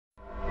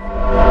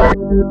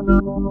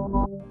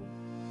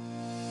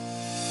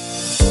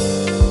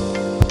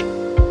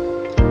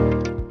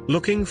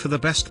Looking for the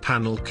best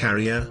panel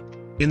carrier?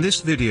 In this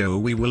video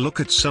we will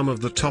look at some of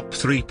the top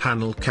 3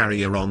 panel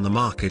carrier on the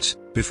market.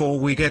 Before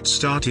we get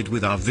started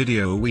with our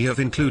video, we have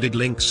included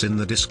links in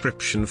the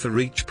description for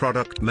each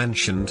product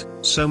mentioned,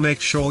 so make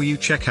sure you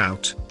check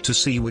out to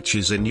see which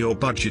is in your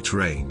budget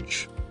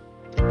range.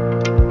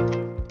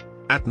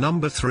 At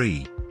number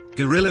 3.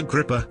 Gorilla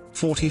Gripper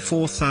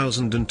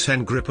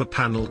 44010 Gripper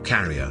Panel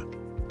Carrier.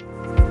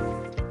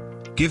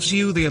 Gives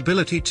you the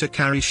ability to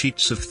carry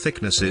sheets of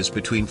thicknesses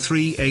between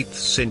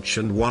 3/8 inch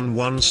and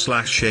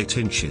 1/8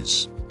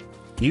 inches.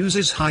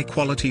 Uses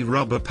high-quality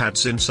rubber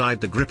pads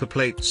inside the gripper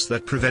plates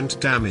that prevent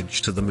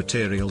damage to the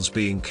materials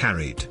being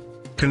carried.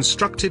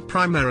 Constructed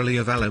primarily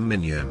of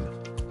aluminium.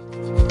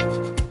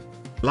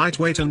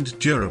 Lightweight and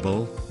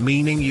durable,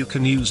 meaning you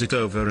can use it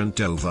over and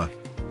over.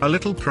 A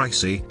little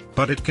pricey,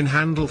 but it can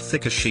handle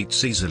thicker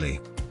sheets easily.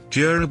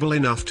 Durable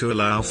enough to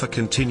allow for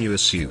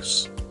continuous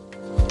use.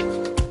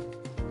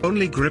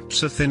 Only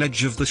grips a thin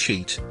edge of the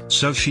sheet,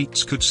 so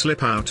sheets could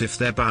slip out if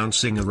they're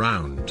bouncing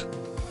around.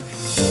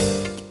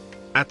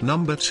 At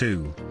number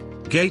 2.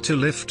 Gator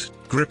Lift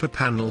Gripper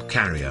Panel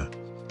Carrier.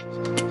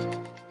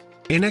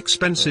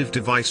 Inexpensive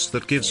device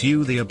that gives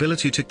you the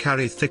ability to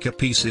carry thicker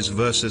pieces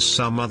versus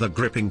some other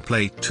gripping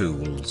plate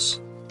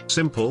tools.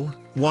 Simple,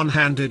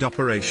 one-handed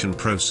operation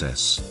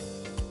process.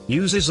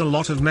 Uses a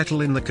lot of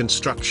metal in the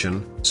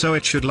construction, so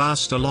it should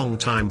last a long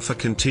time for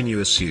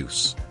continuous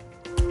use.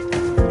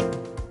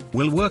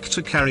 Will work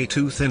to carry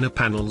 2 thinner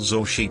panels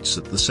or sheets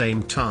at the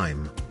same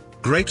time.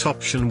 Great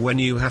option when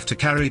you have to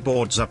carry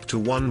boards up to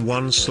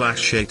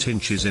 1/8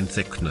 inches in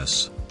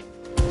thickness.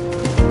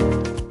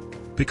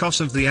 Because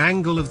of the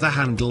angle of the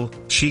handle,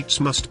 sheets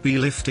must be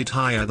lifted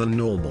higher than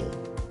normal.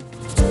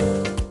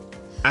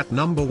 At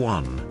number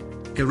 1.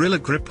 Gorilla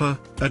Gripper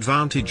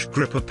Advantage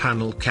Gripper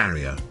Panel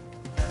Carrier.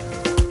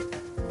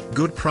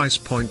 Good price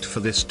point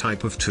for this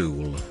type of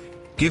tool.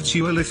 Gives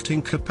you a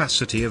lifting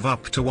capacity of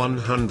up to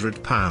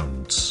 100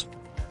 pounds.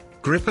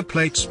 Gripper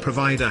plates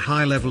provide a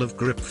high level of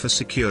grip for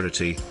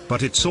security,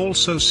 but it's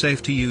also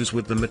safe to use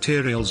with the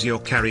materials you're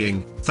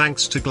carrying,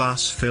 thanks to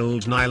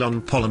glass-filled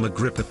nylon polymer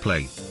gripper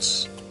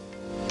plates.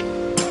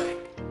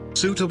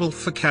 Suitable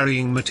for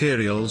carrying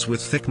materials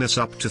with thickness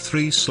up to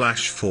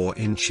 3/4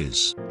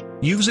 inches.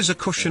 Uses a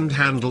cushioned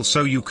handle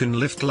so you can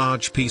lift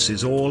large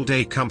pieces all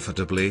day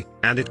comfortably,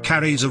 and it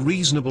carries a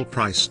reasonable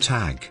price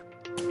tag.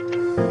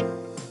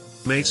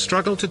 May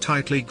struggle to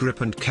tightly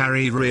grip and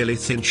carry really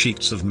thin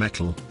sheets of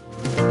metal.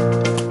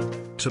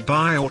 To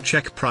buy or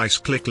check price,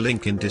 click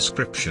link in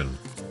description.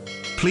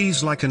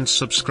 Please like and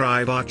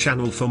subscribe our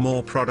channel for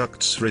more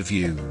products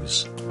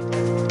reviews.